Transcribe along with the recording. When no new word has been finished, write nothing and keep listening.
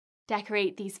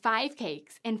Decorate these 5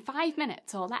 cakes in 5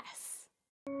 minutes or less.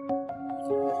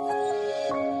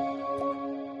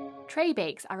 Tray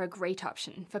bakes are a great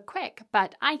option for quick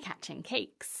but eye-catching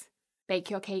cakes. Bake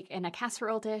your cake in a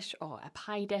casserole dish or a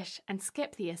pie dish and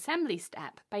skip the assembly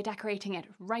step by decorating it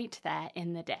right there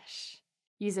in the dish.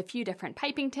 Use a few different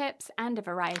piping tips and a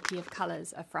variety of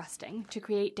colours of frosting to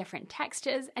create different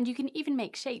textures, and you can even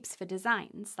make shapes for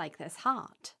designs like this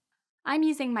heart. I'm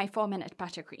using my 4-minute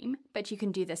buttercream, but you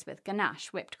can do this with ganache,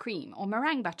 whipped cream, or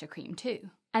meringue buttercream too.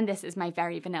 And this is my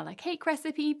very vanilla cake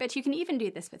recipe, but you can even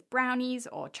do this with brownies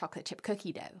or chocolate chip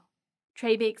cookie dough.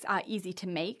 Tray bakes are easy to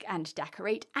make and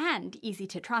decorate, and easy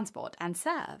to transport and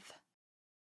serve.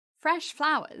 Fresh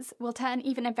flowers will turn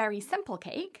even a very simple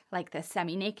cake, like this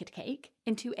semi-naked cake,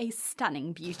 into a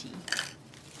stunning beauty.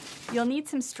 You'll need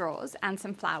some straws and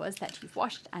some flowers that you've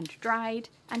washed and dried,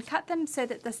 and cut them so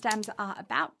that the stems are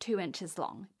about 2 inches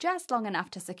long, just long enough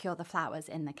to secure the flowers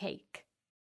in the cake.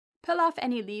 Pull off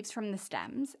any leaves from the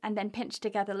stems and then pinch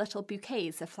together little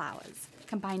bouquets of flowers,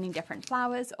 combining different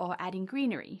flowers or adding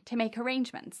greenery to make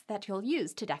arrangements that you'll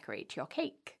use to decorate your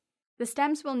cake. The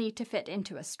stems will need to fit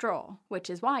into a straw, which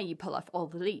is why you pull off all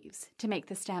the leaves, to make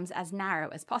the stems as narrow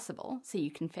as possible so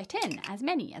you can fit in as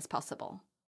many as possible.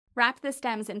 Wrap the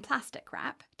stems in plastic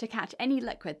wrap to catch any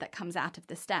liquid that comes out of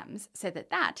the stems so that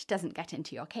that doesn't get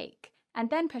into your cake, and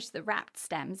then push the wrapped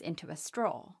stems into a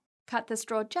straw. Cut the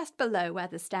straw just below where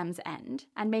the stems end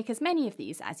and make as many of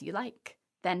these as you like.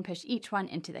 Then push each one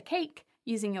into the cake,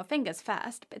 using your fingers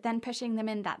first, but then pushing them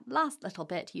in that last little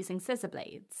bit using scissor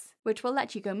blades, which will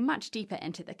let you go much deeper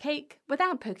into the cake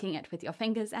without poking it with your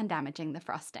fingers and damaging the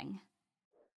frosting.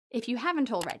 If you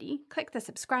haven't already, click the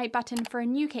subscribe button for a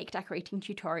new cake decorating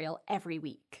tutorial every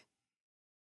week.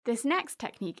 This next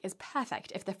technique is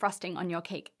perfect if the frosting on your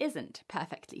cake isn't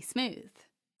perfectly smooth.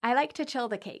 I like to chill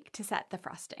the cake to set the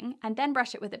frosting and then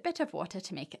brush it with a bit of water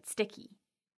to make it sticky.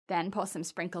 Then pour some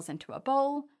sprinkles into a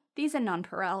bowl. These are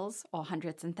nonpareils, or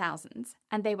hundreds and thousands,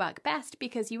 and they work best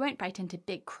because you won't bite into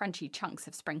big crunchy chunks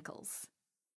of sprinkles.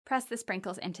 Press the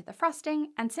sprinkles into the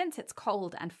frosting, and since it's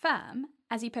cold and firm,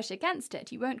 as you push against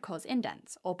it you won't cause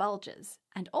indents or bulges,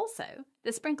 and also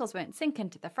the sprinkles won't sink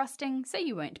into the frosting so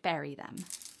you won't bury them.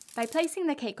 By placing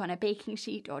the cake on a baking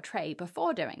sheet or tray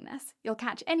before doing this, you'll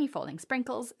catch any falling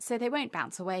sprinkles so they won't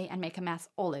bounce away and make a mess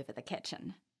all over the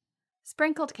kitchen.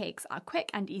 Sprinkled cakes are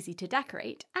quick and easy to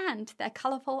decorate, and they're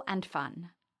colourful and fun.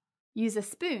 Use a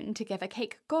spoon to give a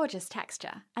cake gorgeous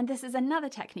texture, and this is another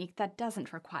technique that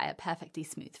doesn't require perfectly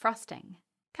smooth frosting.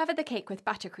 Cover the cake with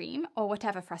buttercream or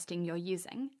whatever frosting you're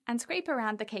using, and scrape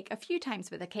around the cake a few times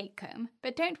with a cake comb,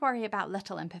 but don't worry about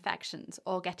little imperfections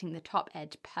or getting the top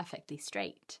edge perfectly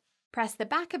straight. Press the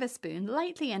back of a spoon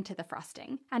lightly into the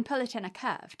frosting and pull it in a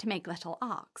curve to make little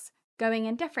arcs, going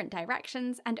in different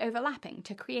directions and overlapping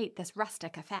to create this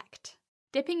rustic effect.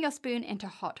 Dipping your spoon into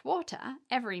hot water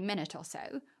every minute or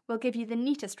so will give you the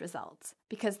neatest results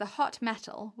because the hot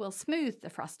metal will smooth the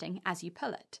frosting as you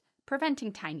pull it,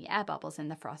 preventing tiny air bubbles in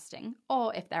the frosting,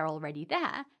 or if they're already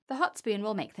there, the hot spoon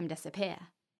will make them disappear.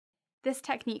 This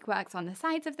technique works on the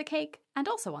sides of the cake and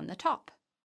also on the top.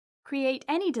 Create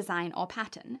any design or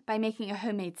pattern by making a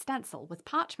homemade stencil with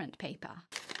parchment paper.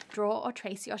 Draw or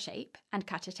trace your shape and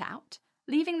cut it out,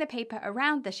 leaving the paper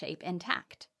around the shape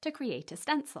intact to create a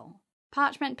stencil.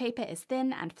 Parchment paper is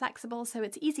thin and flexible, so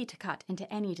it's easy to cut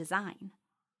into any design.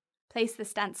 Place the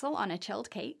stencil on a chilled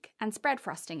cake and spread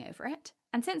frosting over it,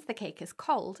 and since the cake is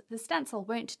cold, the stencil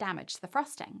won't damage the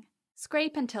frosting.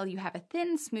 Scrape until you have a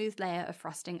thin, smooth layer of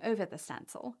frosting over the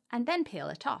stencil, and then peel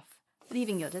it off,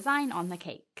 leaving your design on the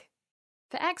cake.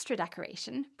 For extra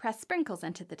decoration, press sprinkles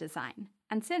into the design,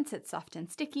 and since it's soft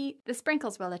and sticky, the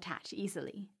sprinkles will attach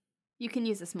easily. You can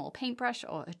use a small paintbrush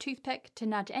or a toothpick to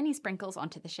nudge any sprinkles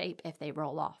onto the shape if they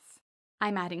roll off.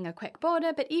 I'm adding a quick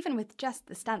border, but even with just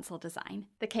the stencil design,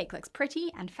 the cake looks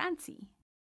pretty and fancy.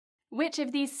 Which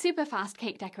of these super fast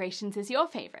cake decorations is your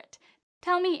favourite?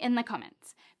 Tell me in the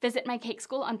comments. Visit my cake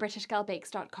school on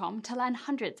BritishGirlBakes.com to learn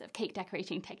hundreds of cake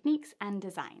decorating techniques and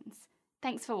designs.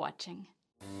 Thanks for watching.